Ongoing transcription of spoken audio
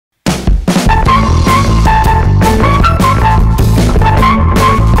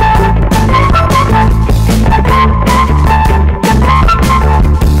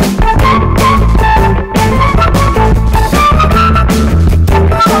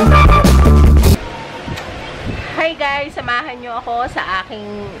guys, samahan nyo ako sa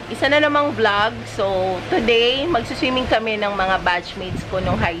aking isa na namang vlog. So, today, magsuswimming kami ng mga batchmates ko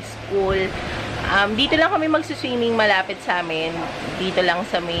nung high school. Dito lang kami magsuswimming malapit sa amin. Dito lang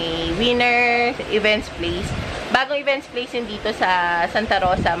sa may Winner Events Place. Bagong events place yun dito sa Santa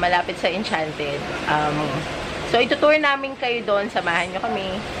Rosa, malapit sa Enchanted. So, itutour namin kayo doon. Samahan nyo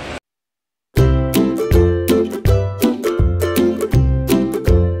kami.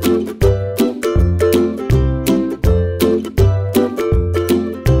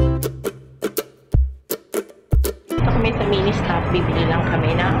 Bibili lang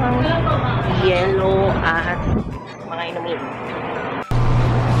kami ng yellow at mga inumin.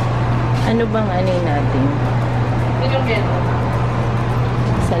 Ano bang ano natin? Yung yellow.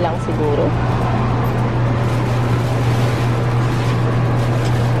 Isa lang siguro.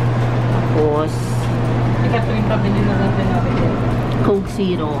 Tapos ito yung pabili na natin natin. Coke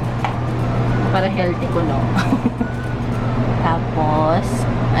Zero. Para healthy ko, no? Tapos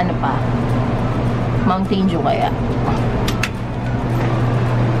ano pa? Mountain Dew kaya?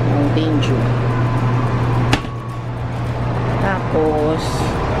 Mountain Dew. Tapos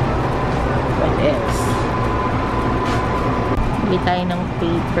what else? Bili tayo ng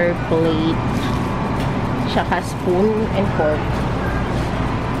paper plate tsaka spoon and fork.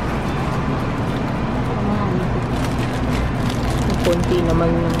 Kunti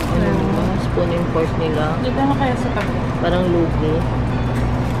naman yung spoon and fork nila. Dito na kaya sa tabi? Parang lugi.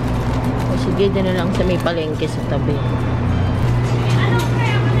 O sige, din na lang sa may palengke sa tabi.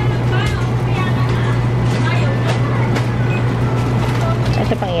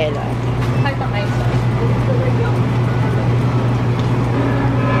 Ito pang yelo. Ay, pang ice.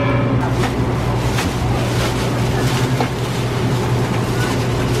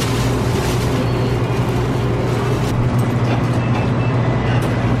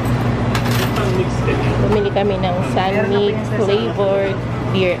 Bumili kami ng Sunmix flavored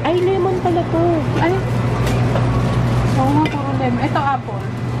beer. Ay, lemon pala to. Ay. Oo nga, puro lemon. Ito, apple.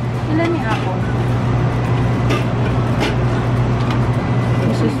 Ilan ni apple?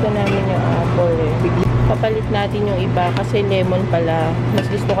 Gusto namin yung apple eh. Papalit natin yung iba kasi lemon pala. Mas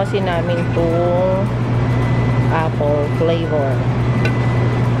gusto kasi namin itong apple flavor.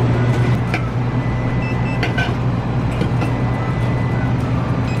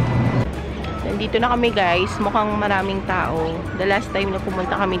 Nandito na kami guys. Mukhang maraming tao. The last time na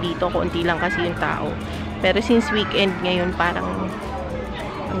pumunta kami dito, konti lang kasi yung tao. Pero since weekend ngayon, parang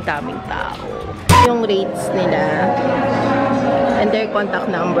ang daming tao. Yung rates nila and their contact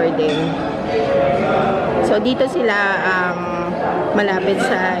number din. So, dito sila malapit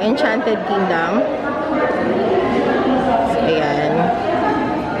sa Enchanted Kingdom. So, ayan.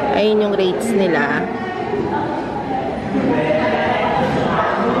 Ayun yung rates nila.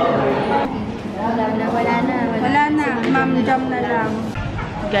 Wala na. Ma'am, jam na lang.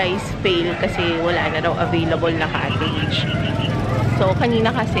 Guys, fail kasi wala na daw available na cottage. So, kanina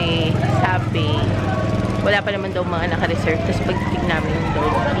kasi sabi, wala pa naman daw mga naka-reserve. Tapos pagdating namin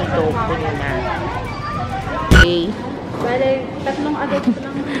doon, dito, puno na. Okay. Bale, tatlong agad ko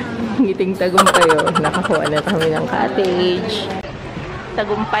lang. Ngiting tagumpay yun. Nakakuha na kami ng cottage.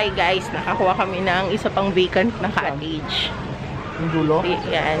 Tagumpay guys, nakakuha kami ng isa pang vacant na cottage. Yung dulo?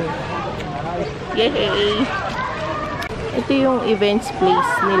 Yan. Yay! Ito yung events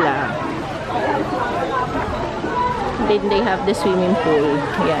place nila. Then they have the swimming pool.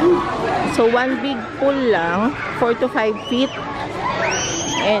 Yan. So, one big pool lang, 4 to 5 feet.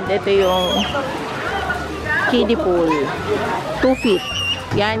 And ito yung kiddie pool, 2 feet.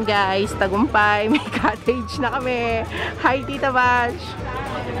 Yan guys, tagumpay. May cottage na kami. Hi, Tita Batch!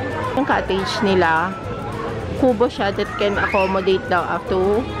 Yung cottage nila, kubo siya that can accommodate daw up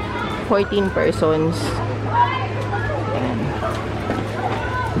to 14 persons. Yan.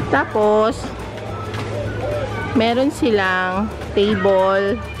 Tapos, meron silang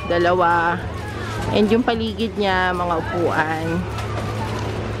table, dalawa, and yung paligid niya, mga upuan.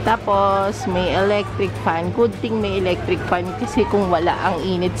 Tapos, may electric fan. Good thing may electric fan kasi kung wala, ang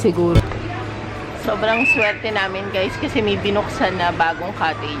init siguro. Sobrang swerte namin guys kasi may binuksan na bagong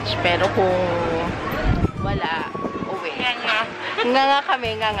cottage. Pero kung wala, uwi. Nga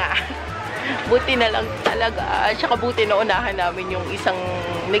kami, nga. Buti na lang talaga. Tsaka buti na unahan namin yung isang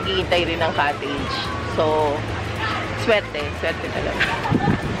naghihintay rin ng cottage. So, swerte talaga.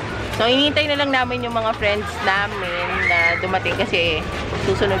 So, hinihintay na lang namin yung mga friends namin na dumating kasi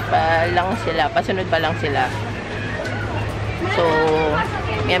pasunod pa lang sila. So,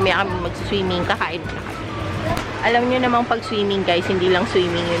 maya kami mag-swimming, kakain na kami. Alam nyo namang pag-swimming guys, hindi lang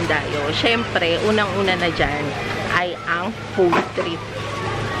swimming yung dayo. Syempre, unang-una na dyan ay ang food trip.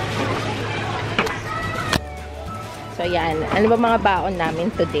 So, So, yan. Ano ba mga baon namin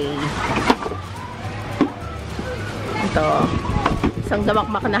today? Ito. Isang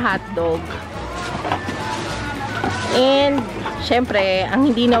damakmak na hotdog. And, syempre, ang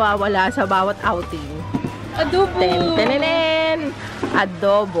hindi nawawala sa bawat outing. Adobo! Ten-ten-ten!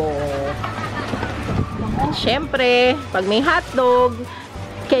 Adobo. Syempre, pag may hotdog,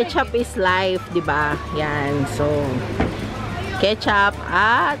 ketchup is life, diba? Yan. So, ketchup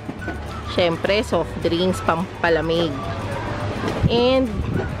at syempre, soft drinks, pampalamig. And,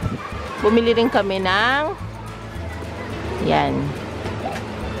 bumili rin kami ng yan.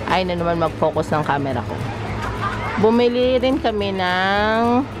 Ay na naman mag-focus ng camera ko. Bumili rin kami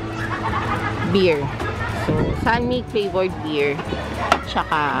ng beer. So, Sunmilk flavored beer.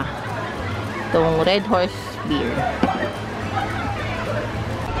 Tsaka, itong Red Horse beer.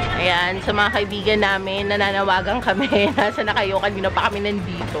 Ayan, sa mga kaibigan namin, nananawagan kami. Nasa na kayo? Kanina pa kami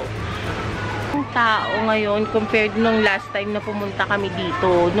nandito. Ang tao ngayon, compared nung last time na pumunta kami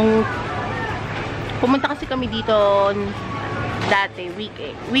dito. Nung pumunta kasi kami dito dati,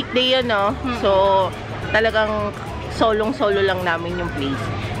 weekday yun, no? So, talagang solong-solo lang namin yung place.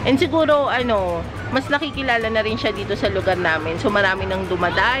 And siguro, mas nakikilala na rin siya dito sa lugar namin. So, marami nang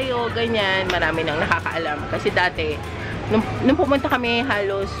dumadayo, ganyan. Marami nang nakakaalam. Kasi dati, nung pumunta kami,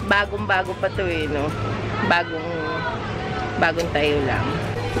 halos bagong-bago pa to no? Bagong tayo lang.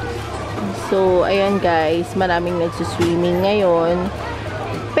 So, ayun guys, maraming nagsuswimming ngayon.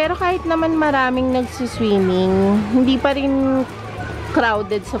 Pero kahit naman maraming nagsuswimming, hindi pa rin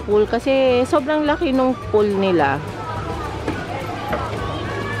crowded sa pool kasi sobrang laki nung pool nila.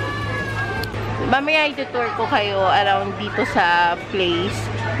 Mamaya itutour ko kayo around dito sa place.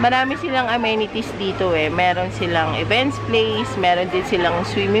 Marami silang amenities dito Meron silang events place, meron din silang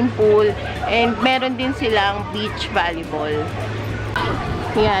swimming pool, and meron din silang beach volleyball.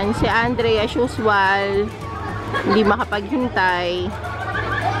 Yan, si Andre as usual, hindi makapaghintay.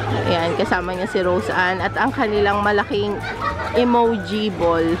 Yan, kasama niya si Rose Ann at ang kanilang malaking emoji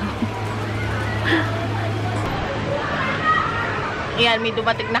ball. Yan, may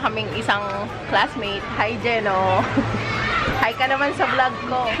dumating na kaming isang classmate. Hi, Jeno. Hi ka naman sa vlog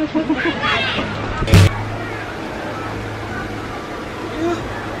ko.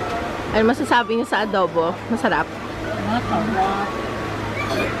 Ano masasabi niyo sa adobo? Masarap?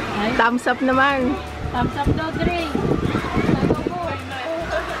 Thumbs up naman. Thumbs up daw, Dre.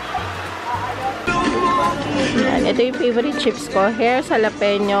 Yan, ito yung favorite chips ko. Hair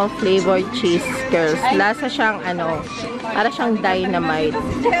jalapeno flavored cheese curls. Lasa siyang para siyang dynamite.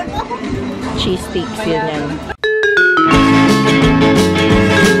 Cheese sticks, yun yan.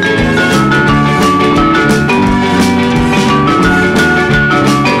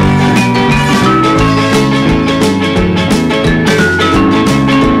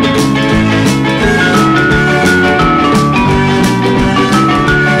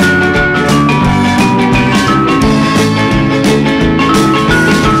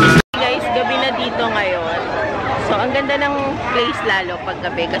 Lalo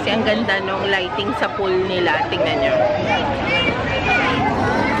paggabi kasi ang ganda nung lighting sa pool nila. Tingnan nyo.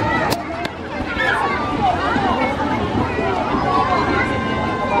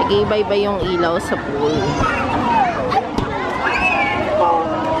 Nag-iiba-iba yung ilaw sa pool.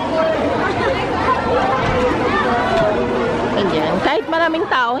 Ayan. Kahit maraming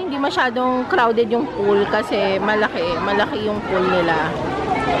tao, hindi masyadong crowded yung pool kasi malaki yung pool nila.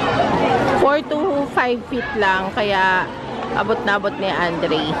 4 to 5 feet lang, kaya abot na abot ni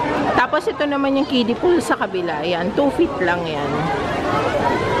Andre. Tapos ito naman yung kiddie pool sa kabila. Ayan, 2 feet lang yan.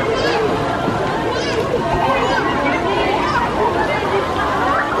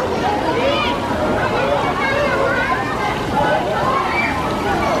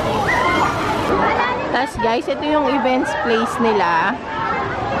 Tapos guys, ito yung events place nila.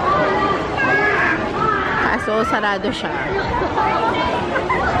 Kaso sarado siya.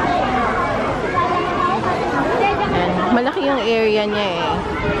 Malaki yung area niya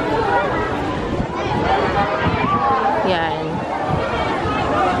Yan.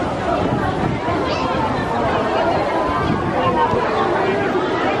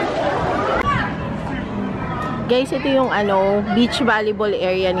 Guys, ito yung beach volleyball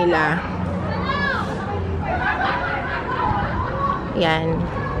area nila. Yan.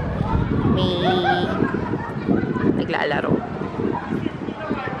 May naglalaro.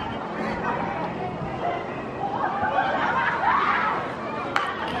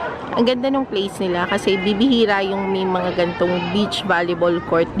 Ang ganda ng place nila kasi bibihira yung may mga gantong beach volleyball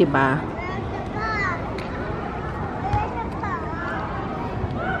court, 'di ba?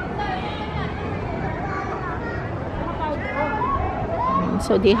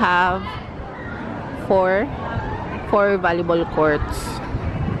 So they have 4 for volleyball courts.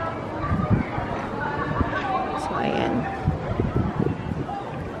 So, ayan.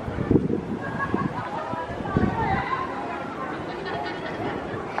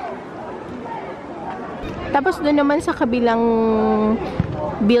 Tapos doon naman sa kabilang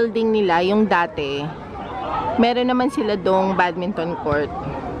building nila, yung dati, meron naman sila dong badminton court.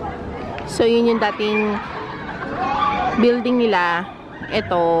 So, yun yung dating building nila.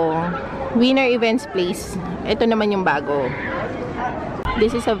 Ito, Winner Events Place. Ito naman yung bago.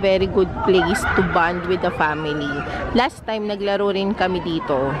 This is a very good place to bond with the family. Last time, naglaro rin kami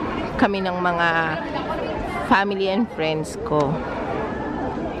dito. Kami ng mga family and friends ko.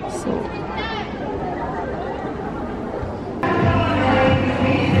 So,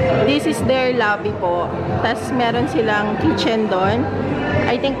 this is their lobby po. Tapos meron silang kitchen doon.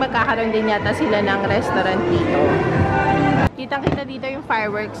 I think magkakaroon din yata sila ng restaurant dito. Kitang-kita dito yung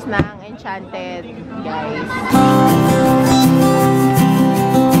fireworks ng Enchanted, guys.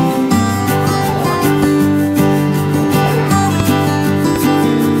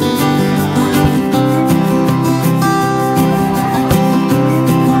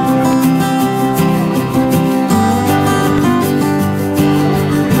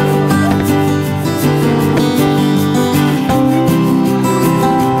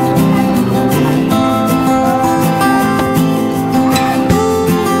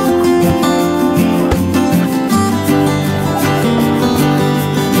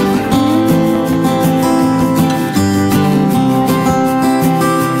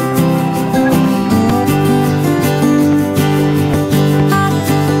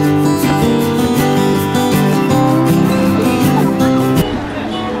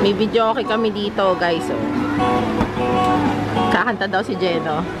 Video okay kami dito, guys. So, kakanta daw si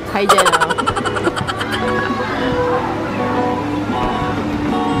Jeno. Hi, Jeno.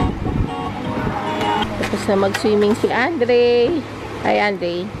 Tapos na mag-swimming si Andre. Hi,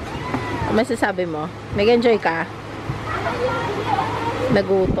 Andre. Ano masasabi mo? Nag-enjoy ka?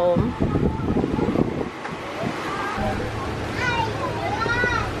 Nagutom?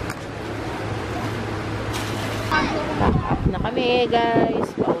 Pack up na kami, guys.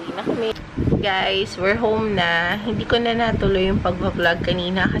 Pauwi na kami. Guys, we're home na. Hindi ko na natuloy yung pag-vlog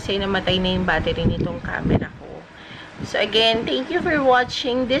kanina kasi namatay na yung battery nitong camera ko. So again, thank you for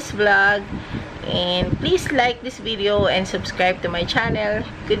watching this vlog. And please like this video and subscribe to my channel.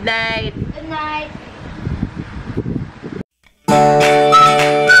 Good night! Good night!